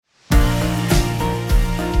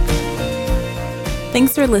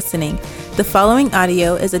Thanks for listening. The following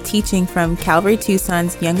audio is a teaching from Calvary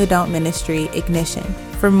Tucson's young adult ministry, Ignition.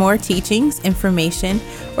 For more teachings, information,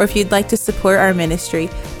 or if you'd like to support our ministry,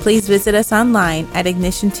 please visit us online at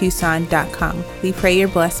ignitiontucson.com. We pray you're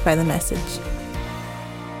blessed by the message.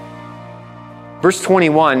 Verse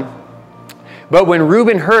 21, but when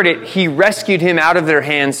Reuben heard it, he rescued him out of their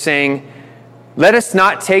hands, saying, let us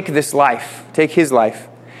not take his life.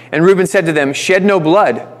 And Reuben said to them, shed no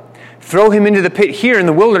blood. Throw him into the pit here in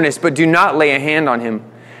the wilderness, but do not lay a hand on him,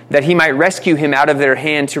 that he might rescue him out of their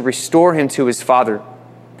hand to restore him to his father.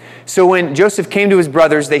 So when Joseph came to his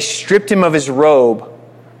brothers, they stripped him of his robe,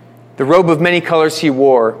 the robe of many colors he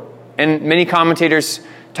wore. And many commentators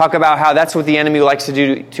talk about how that's what the enemy likes to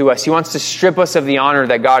do to us. He wants to strip us of the honor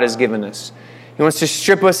that God has given us. He wants to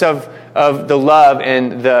strip us of the love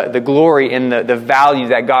and the glory and the value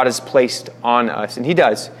that God has placed on us. And he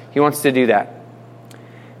does. He wants to do that.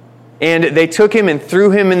 And they took him and threw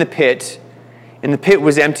him in the pit, and the pit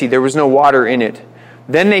was empty. There was no water in it.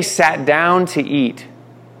 Then they sat down to eat.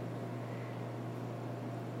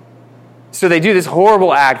 So they do this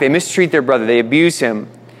horrible act. They mistreat their brother. They abuse him.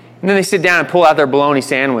 And then they sit down and pull out their bologna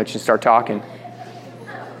sandwich and start talking.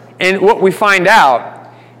 And what we find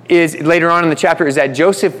out is, later on in the chapter, is that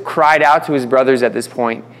Joseph cried out to his brothers at this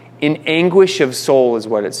point. In anguish of soul is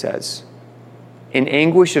what it says. In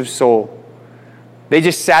anguish of soul. They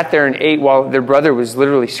just sat there and ate while their brother was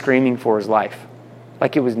literally screaming for his life.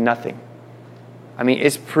 Like it was nothing. I mean,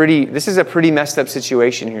 this is a pretty messed up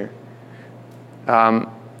situation here.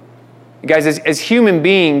 Guys, as human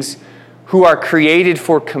beings who are created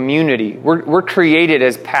for community, we're created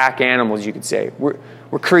as pack animals, you could say. We're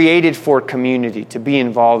created for community, to be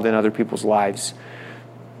involved in other people's lives.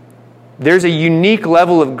 There's a unique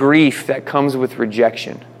level of grief that comes with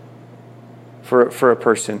rejection for a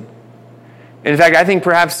person. In fact, I think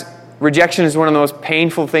perhaps rejection is one of the most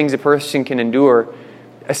painful things a person can endure,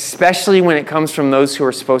 especially when it comes from those who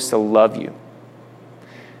are supposed to love you,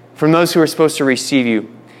 from those who are supposed to receive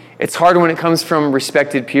you. It's hard when it comes from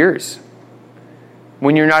respected peers.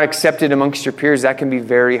 When you're not accepted amongst your peers, that can be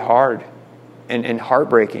very hard and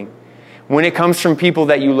heartbreaking. When it comes from people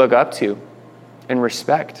that you look up to and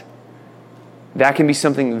respect, that can be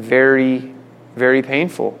something very, very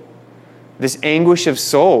painful. This anguish of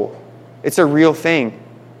soul, it's a real thing.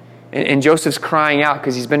 And Joseph's crying out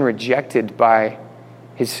because he's been rejected by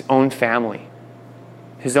his own family,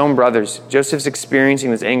 his own brothers. Joseph's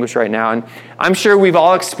experiencing this anguish right now. And I'm sure we've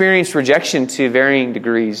all experienced rejection to varying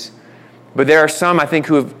degrees. But there are some, I think,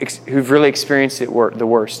 who've really experienced it the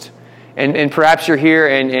worst. And perhaps you're here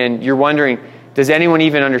and you're wondering, does anyone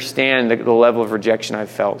even understand the level of rejection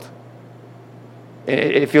I've felt?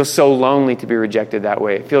 It feels so lonely to be rejected that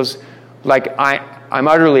way. It feels like I'm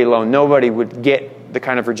utterly alone. Nobody would get the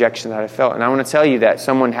kind of rejection that I felt. And I want to tell you that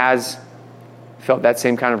someone has felt that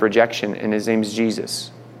same kind of rejection, and his name is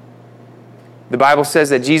Jesus. The Bible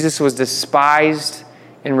says that Jesus was despised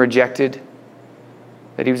and rejected,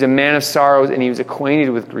 that he was a man of sorrows and he was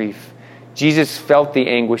acquainted with grief. Jesus felt the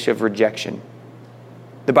anguish of rejection.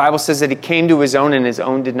 The Bible says that he came to his own and his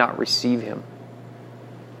own did not receive him.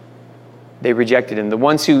 They rejected him. The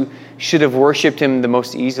ones who should have worshipped him the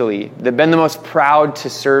most easily, they've been the most proud to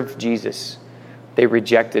serve Jesus, they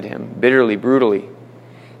rejected him bitterly, brutally.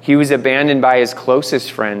 He was abandoned by his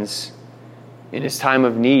closest friends in his time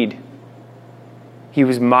of need. He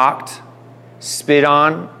was mocked, spit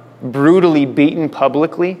on, brutally beaten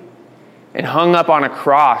publicly, and hung up on a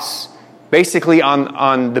cross, basically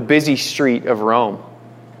on the busy street of Rome,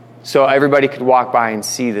 so everybody could walk by and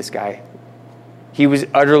see this guy. He was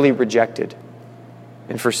utterly rejected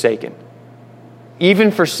and forsaken.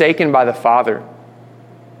 Even forsaken by the Father,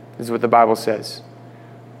 is what the Bible says.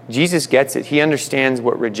 Jesus gets it. He understands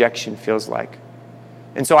what rejection feels like.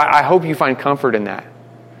 And so I hope you find comfort in that,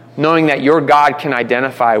 knowing that your God can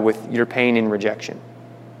identify with your pain and rejection.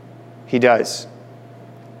 He does.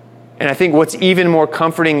 And I think what's even more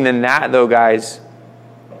comforting than that, though, guys,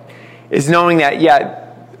 is knowing that,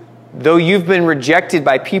 though you've been rejected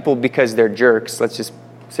by people because they're jerks, let's just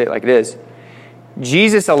say it like this,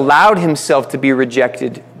 Jesus allowed himself to be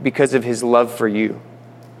rejected because of his love for you.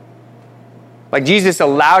 Like Jesus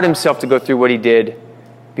allowed himself to go through what he did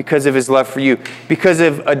because of his love for you, because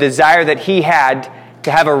of a desire that he had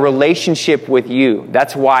to have a relationship with you.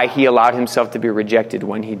 That's why he allowed himself to be rejected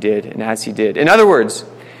when he did and as he did. In other words,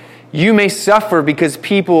 you may suffer because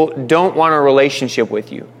people don't want a relationship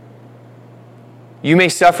with you. You may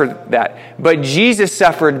suffer that. But Jesus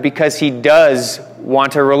suffered because he does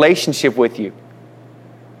want a relationship with you.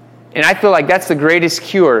 And I feel like that's the greatest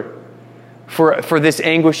cure for this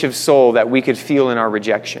anguish of soul that we could feel in our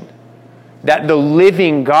rejection. that the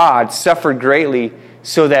living God suffered greatly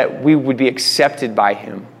so that we would be accepted by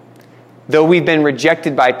him. Though we've been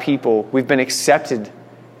rejected by people, we've been accepted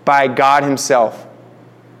by God himself.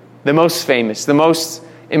 The most famous, the most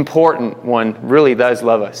important one really does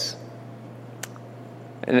love us.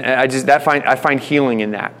 And I find healing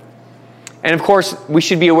in that. And of course, we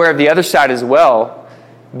should be aware of the other side as well.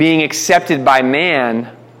 Being accepted by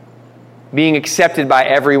man, being accepted by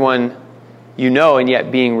everyone you know, and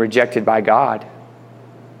yet being rejected by God.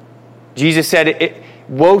 Jesus said,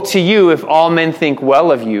 woe to you if all men think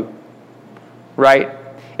well of you. Right?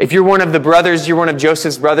 If you're one of the brothers, you're one of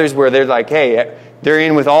Joseph's brothers where they're like, hey, they're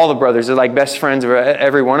in with all the brothers. They're like best friends of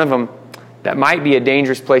every one of them. That might be a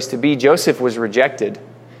dangerous place to be. Joseph was rejected,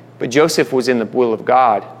 but Joseph was in the will of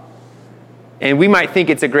God. And we might think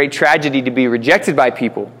it's a great tragedy to be rejected by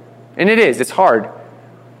people. And it is. It's hard.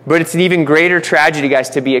 But it's an even greater tragedy,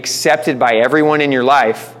 guys, to be accepted by everyone in your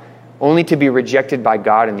life, only to be rejected by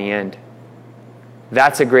God in the end.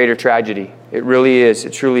 That's a greater tragedy. It really is.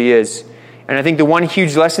 It truly is. And I think the one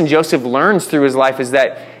huge lesson Joseph learns through his life is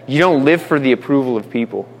that you don't live for the approval of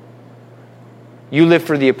people. You live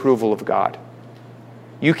for the approval of God.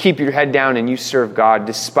 You keep your head down and you serve God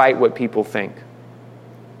despite what people think,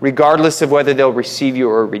 regardless of whether they'll receive you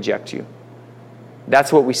or reject you.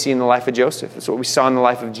 That's what we see in the life of Joseph. That's what we saw in the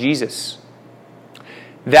life of Jesus.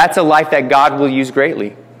 That's a life that God will use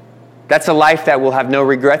greatly. That's a life that will have no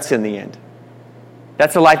regrets in the end.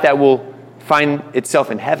 That's a life that will find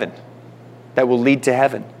itself in heaven, that will lead to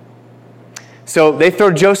heaven. So they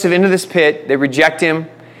throw Joseph into this pit. They reject him.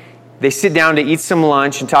 They sit down to eat some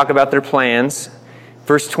lunch and talk about their plans.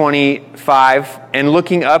 Verse 25, and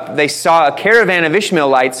looking up, they saw a caravan of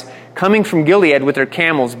Ishmaelites coming from Gilead with their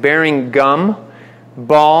camels, bearing gum,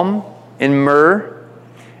 balm, and myrrh,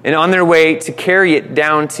 and on their way to carry it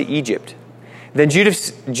down to Egypt. Then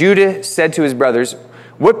Judah said to his brothers,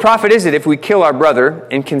 what profit is it if we kill our brother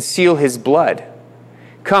and conceal his blood?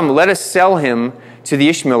 Come, let us sell him to the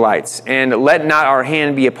Ishmaelites, and let not our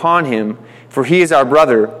hand be upon him, for he is our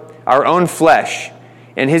brother, our own flesh.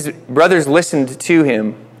 And his brothers listened to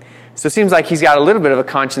him. So it seems like he's got a little bit of a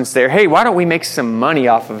conscience there. Hey, why don't we make some money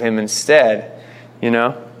off of him instead? You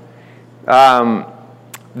know?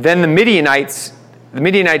 Then the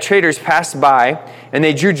Midianite traders passed by, and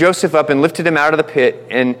they drew Joseph up and lifted him out of the pit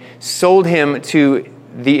and sold him to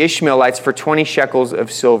the Ishmaelites for 20 shekels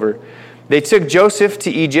of silver. They took Joseph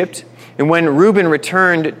to Egypt, and when Reuben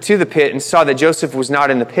returned to the pit and saw that Joseph was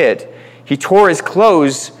not in the pit, he tore his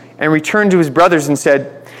clothes and returned to his brothers and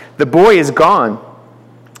said, the boy is gone,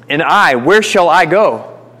 and where shall I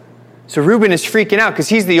go? So Reuben is freaking out because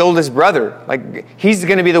he's the oldest brother. Like, he's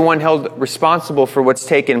going to be the one held responsible for what's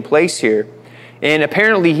taken place here. And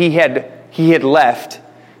apparently he had left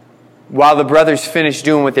while the brothers finished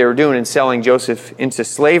doing what they were doing and selling Joseph into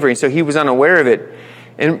slavery. And so he was unaware of it.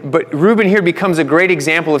 But Reuben here becomes a great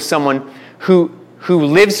example of someone who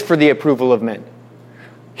lives for the approval of men.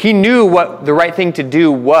 He knew what the right thing to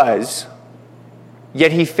do was,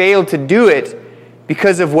 yet he failed to do it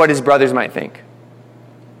because of what his brothers might think.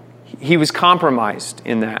 He was compromised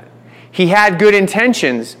in that. He had good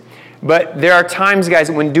intentions, but there are times, guys,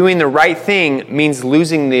 when doing the right thing means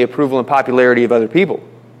losing the approval and popularity of other people.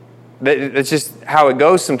 That's just how it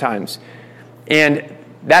goes sometimes. And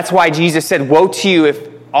that's why Jesus said, woe to you if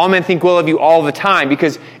all men think well of you all the time.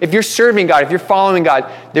 Because if you're serving God, if you're following God,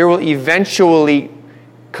 there will eventually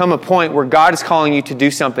come a point where God is calling you to do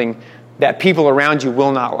something that people around you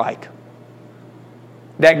will not like.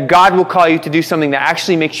 That God will call you to do something that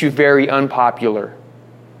actually makes you very unpopular.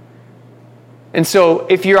 And so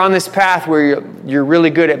if you're on this path where you're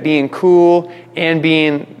really good at being cool and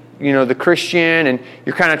being, the Christian, and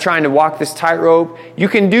you're kind of trying to walk this tightrope, you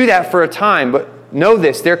can do that for a time, but know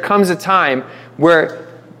this, there comes a time where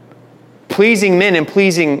pleasing men and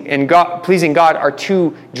pleasing God are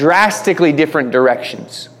two drastically different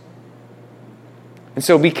directions. And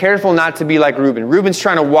so be careful not to be like Reuben. Reuben's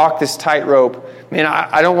trying to walk this tightrope. Man,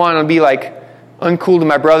 I don't want to be like uncool to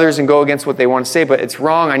my brothers and go against what they want to say, but it's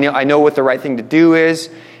wrong. I know what the right thing to do is.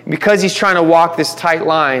 And because he's trying to walk this tight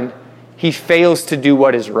line, he fails to do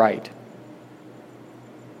what is right.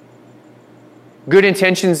 Good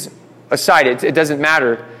intentions aside, it doesn't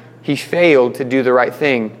matter. He failed to do the right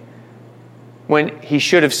thing when he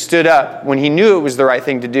should have stood up, when he knew it was the right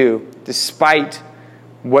thing to do, despite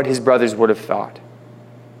what his brothers would have thought.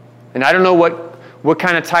 And I don't know what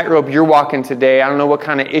kind of tightrope you're walking today. I don't know what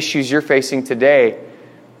kind of issues you're facing today.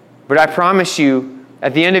 But I promise you,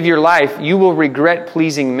 at the end of your life, you will regret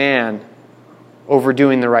pleasing man over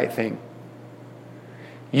doing the right thing.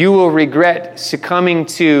 You will regret succumbing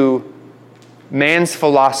to man's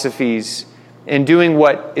philosophies and doing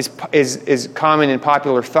what is common in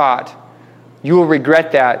popular thought, you will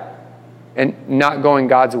regret that and not going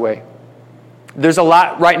God's way. There's a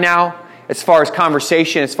lot right now as far as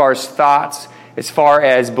conversation, as far as thoughts, as far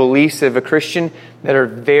as beliefs of a Christian that are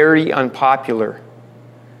very unpopular.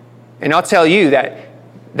 And I'll tell you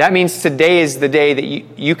that means today is the day that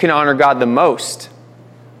you can honor God the most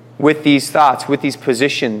with these thoughts, with these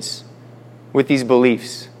positions, with these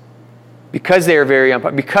beliefs. Because they are very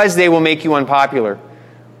unpopular, because they will make you unpopular.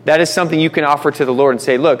 That is something you can offer to the Lord and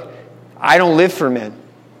say, look, I don't live for men.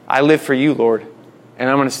 I live for you, Lord, and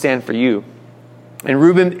I'm going to stand for you. And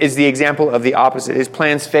Reuben is the example of the opposite. His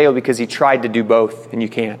plans failed because he tried to do both, and you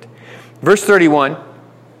can't. Verse 31,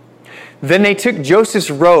 then they took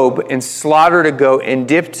Joseph's robe and slaughtered a goat and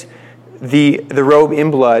dipped the robe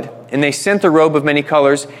in blood. And they sent the robe of many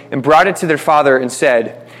colors and brought it to their father and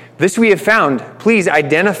said, this we have found. Please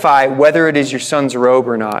identify whether it is your son's robe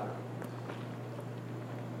or not.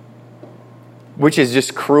 Which is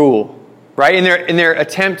just cruel, right? In their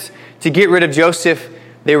attempt to get rid of Joseph,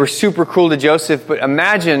 they were super cruel to Joseph. But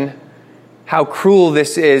imagine how cruel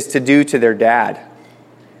this is to do to their dad.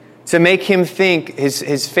 To make him think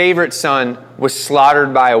his favorite son was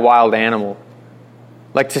slaughtered by a wild animal.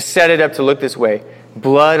 Like to set it up to look this way.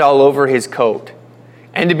 Blood all over his coat.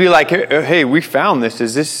 And to be like, hey, we found this.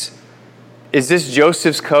 Is this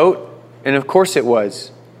Joseph's coat? And of course it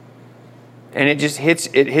was. And it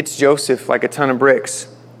hits Joseph like a ton of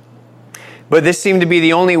bricks. But this seemed to be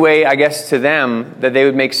the only way, I guess, to them that they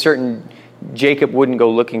would make certain Jacob wouldn't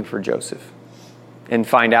go looking for Joseph and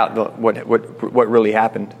find out what really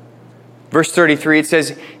happened. Verse 33, it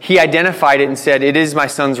says, he identified it and said, it is my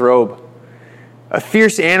son's robe. A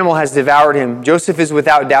fierce animal has devoured him. Joseph is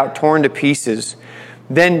without doubt torn to pieces.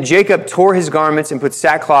 Then Jacob tore his garments and put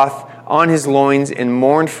sackcloth on his loins and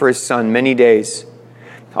mourned for his son many days.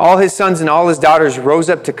 All his sons and all his daughters rose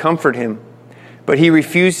up to comfort him. But he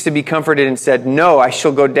refused to be comforted and said, no, I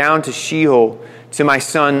shall go down to Sheol to my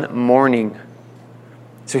son mourning.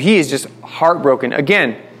 So he is just heartbroken.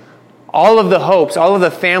 Again, all of the hopes, all of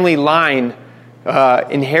the family line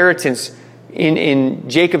inheritance in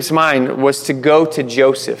Jacob's mind was to go to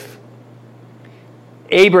Joseph.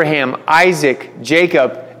 Abraham, Isaac,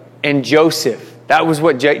 Jacob, and Joseph. That was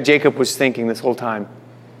what Jacob was thinking this whole time.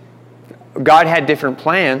 God had different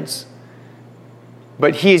plans,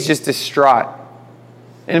 but he is just distraught.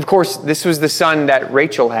 And of course, this was the son that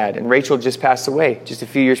Rachel had, and Rachel just passed away just a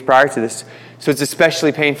few years prior to this. So it's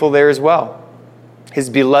especially painful there as well. His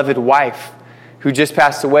beloved wife, who just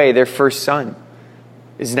passed away, their first son,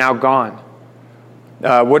 is now gone.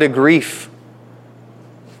 What a grief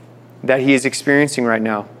that he is experiencing right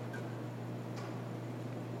now.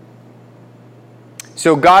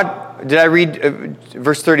 So God, did I read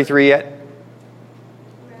verse 33 yet?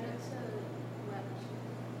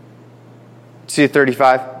 See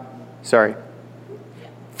 35? Sorry.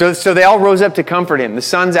 So they all rose up to comfort him. The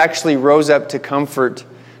sons actually rose up to comfort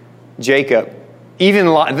Jacob. Even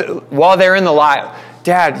while they're in the lie.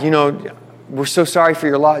 Dad, we're so sorry for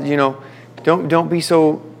your loss. Don't be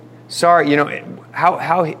so sorry.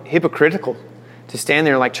 How hypocritical to stand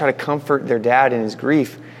there and like try to comfort their dad in his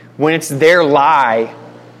grief when it's their lie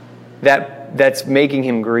that's making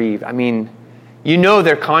him grieve. I mean,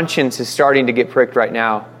 their conscience is starting to get pricked right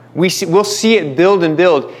now. We'll see it build and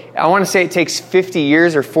build. I want to say it takes 50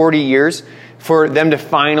 years or 40 years for them to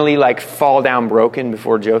finally like fall down broken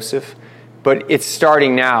before Joseph. But it's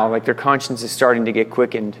starting now. Like their conscience is starting to get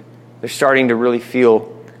quickened. They're starting to really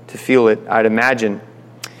feel it, I'd imagine.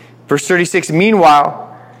 Verse 36,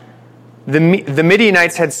 meanwhile, the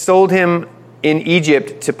Midianites had sold him in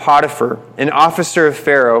Egypt to Potiphar, an officer of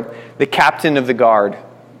Pharaoh, the captain of the guard.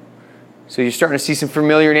 So you're starting to see some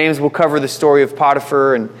familiar names. We'll cover the story of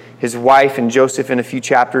Potiphar and his wife and Joseph in a few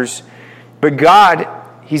chapters. But God,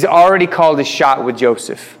 he's already called his shot with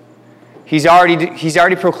Joseph. He's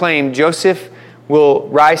already proclaimed Joseph will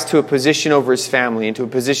rise to a position over his family, into a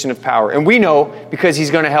position of power. And we know because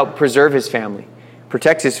he's going to help preserve his family,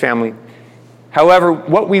 protect his family. However,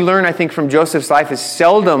 what we learn, I think, from Joseph's life is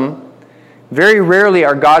very rarely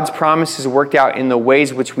are God's promises worked out in the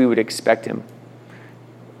ways which we would expect him,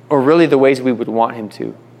 or really the ways we would want him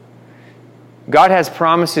to. God has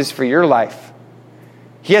promises for your life.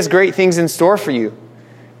 He has great things in store for you,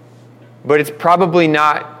 but it's probably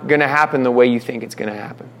not going to happen the way you think it's going to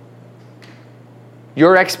happen.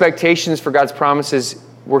 Your expectations for God's promises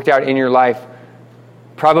worked out in your life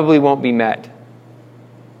probably won't be met.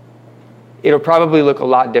 It'll probably look a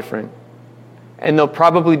lot different. And there'll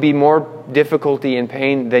probably be more difficulty and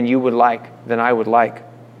pain than I would like.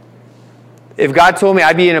 If God told me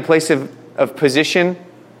I'd be in a place of position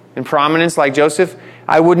and prominence like Joseph,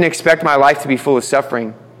 I wouldn't expect my life to be full of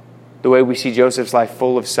suffering the way we see Joseph's life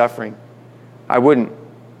full of suffering. I wouldn't.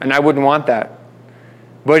 And I wouldn't want that.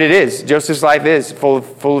 But it is. Joseph's life is full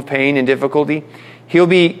of pain and difficulty. He'll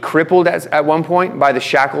be crippled at one point by the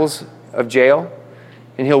shackles of jail,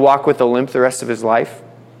 and he'll walk with a limp the rest of his life.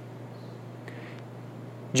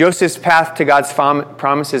 Joseph's path to God's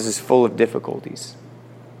promises is full of difficulties.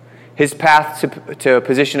 His path to a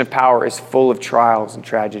position of power is full of trials and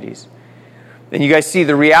tragedies. And you guys see,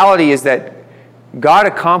 the reality is that God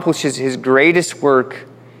accomplishes his greatest work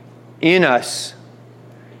in us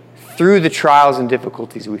through the trials and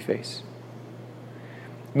difficulties we face.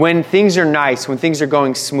 When things are nice, when things are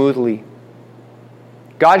going smoothly,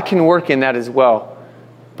 God can work in that as well.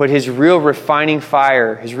 But his real refining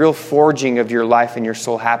fire, his real forging of your life and your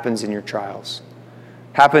soul happens in your trials,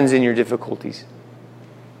 happens in your difficulties.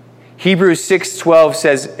 Hebrews 6:12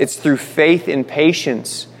 says it's through faith and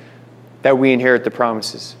patience that we inherit the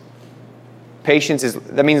promises. Patience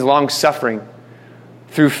that means long suffering.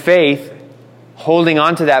 Through faith, holding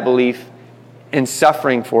on to that belief and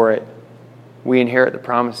suffering for it, we inherit the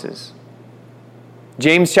promises.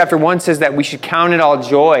 James chapter 1 says that we should count it all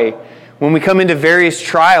joy when we come into various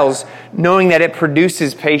trials, knowing that it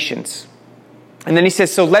produces patience. And then he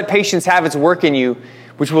says, so let patience have its work in you,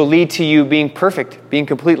 which will lead to you being perfect, being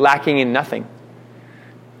complete, lacking in nothing.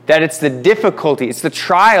 That it's the difficulty, it's the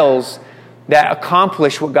trials that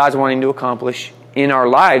accomplish what God's wanting to accomplish in our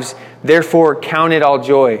lives. Therefore, count it all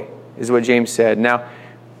joy, is what James said. Now,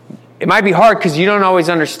 it might be hard because you don't always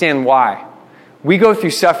understand why. We go through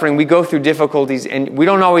suffering, we go through difficulties, and we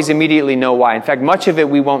don't always immediately know why. In fact, much of it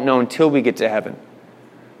we won't know until we get to heaven.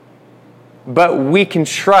 But we can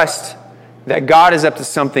trust that God is up to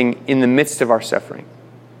something in the midst of our suffering.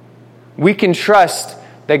 We can trust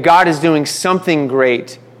that God is doing something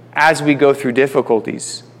great as we go through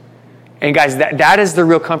difficulties. And guys, that is the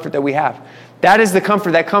real comfort that we have. That is the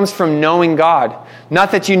comfort that comes from knowing God.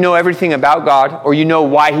 Not that you know everything about God or you know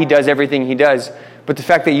why he does everything he does, but the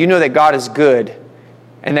fact that you know that God is good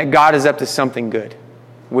and that God is up to something good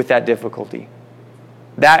with that difficulty.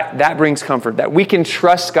 That brings comfort, that we can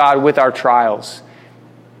trust God with our trials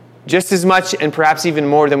just as much and perhaps even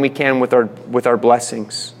more than we can with our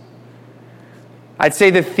blessings. I'd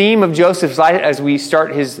say the theme of Joseph's life as we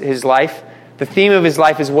start his life, the theme of his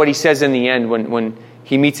life is what he says in the end when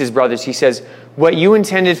he meets his brothers. He says, what you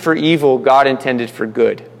intended for evil, God intended for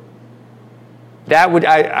good. That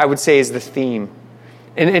I would say is the theme.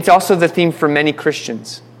 And it's also the theme for many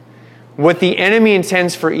Christians. What the enemy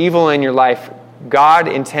intends for evil in your life, God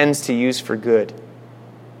intends to use for good.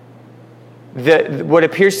 What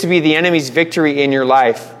appears to be the enemy's victory in your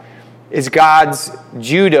life is God's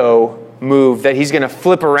judo move that he's going to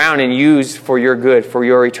flip around and use for your good, for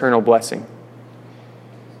your eternal blessing.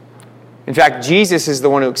 In fact, Jesus is the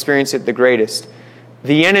one who experienced it the greatest.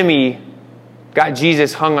 The enemy got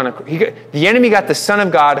Jesus hung on the enemy got the Son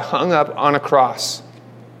of God hung up on a cross.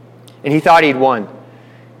 And he thought he'd won.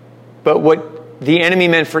 But what the enemy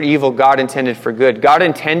meant for evil, God intended for good. God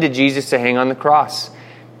intended Jesus to hang on the cross.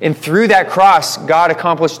 And through that cross, God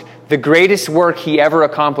accomplished the greatest work he ever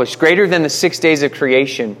accomplished. Greater than the 6 days of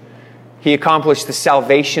creation. He accomplished the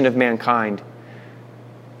salvation of mankind.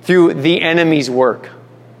 Through the enemy's work.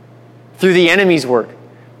 Through the enemy's work.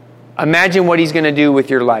 Imagine what he's going to do with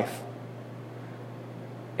your life.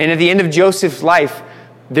 And at the end of Joseph's life,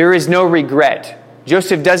 there is no regret.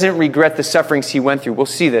 Joseph doesn't regret the sufferings he went through. We'll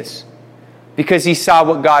see this. Because he saw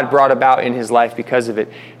what God brought about in his life because of it.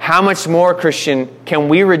 How much more, Christian, can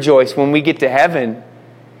we rejoice when we get to heaven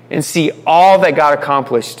and see all that God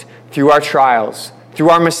accomplished through our trials,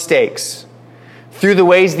 through our mistakes, through the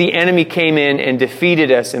ways the enemy came in and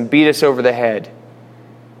defeated us and beat us over the head.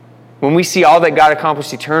 When we see all that God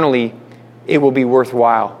accomplished eternally, it will be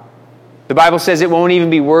worthwhile. The Bible says it won't even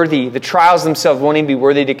be worthy. The trials themselves won't even be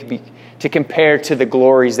worthy to compare to the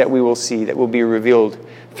glories that we will see, that will be revealed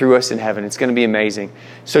through us in heaven. It's going to be amazing.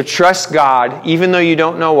 So trust God, even though you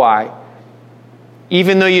don't know why,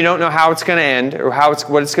 even though you don't know how it's going to end or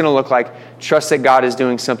what it's going to look like, trust that God is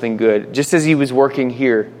doing something good, just as he was working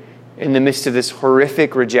here in the midst of this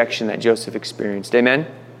horrific rejection that Joseph experienced. Amen?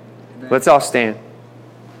 Amen. Let's all stand.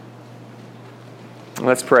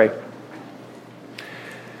 Let's pray.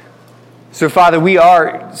 So, Father, we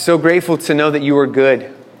are so grateful to know that you are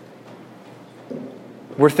good.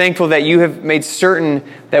 We're thankful that you have made certain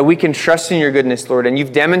that we can trust in your goodness, Lord, and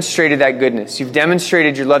you've demonstrated that goodness. You've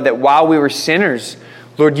demonstrated your love that while we were sinners,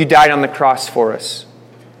 Lord, you died on the cross for us.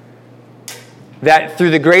 That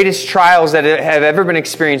through the greatest trials that have ever been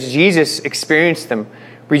experienced, Jesus experienced them,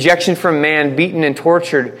 rejection from man, beaten and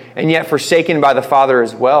tortured, and yet forsaken by the Father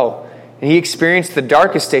as well. And he experienced the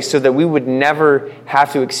darkest days so that we would never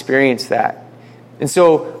have to experience that. And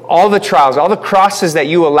so all the trials, all the crosses that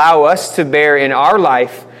you allow us to bear in our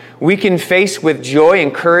life, we can face with joy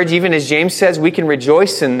and courage. Even as James says, we can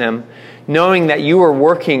rejoice in them, knowing that you are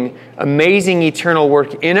working amazing eternal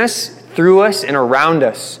work in us, through us, and around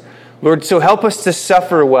us. Lord, so help us to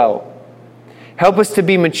suffer well. Help us to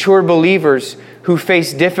be mature believers who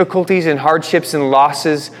face difficulties and hardships and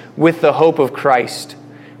losses with the hope of Christ,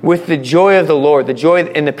 with the joy of the Lord, the joy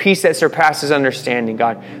and the peace that surpasses understanding,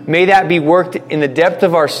 God. May that be worked in the depth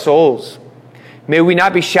of our souls. May we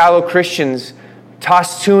not be shallow Christians,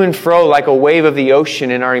 tossed to and fro like a wave of the ocean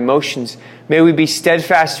in our emotions. May we be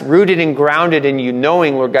steadfast, rooted and grounded in you,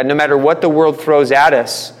 knowing, Lord God, no matter what the world throws at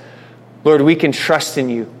us, Lord, we can trust in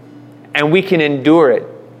you and we can endure it.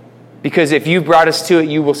 Because if you've brought us to it,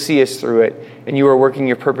 you will see us through it, and you are working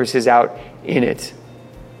your purposes out in it.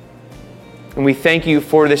 And we thank you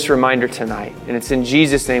for this reminder tonight. And it's in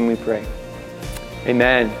Jesus' name we pray.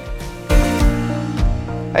 Amen.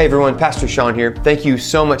 Hey everyone, Pastor Sean here. Thank you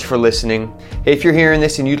so much for listening. If you're hearing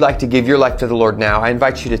this and you'd like to give your life to the Lord now, I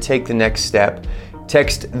invite you to take the next step.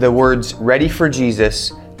 Text the words "Ready for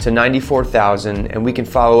Jesus" to 94,000, and we can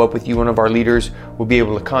follow up with you. One of our leaders will be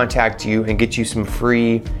able to contact you and get you some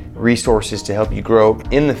free resources to help you grow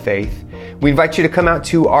in the faith. We invite you to come out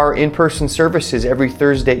to our in-person services every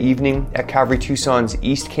Thursday evening at Calvary Tucson's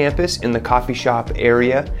East Campus in the coffee shop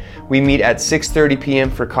area. We meet at 6:30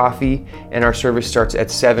 p.m. for coffee, and our service starts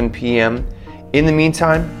at 7 p.m. In the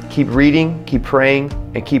meantime, keep reading, keep praying,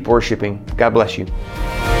 and keep worshiping. God bless you.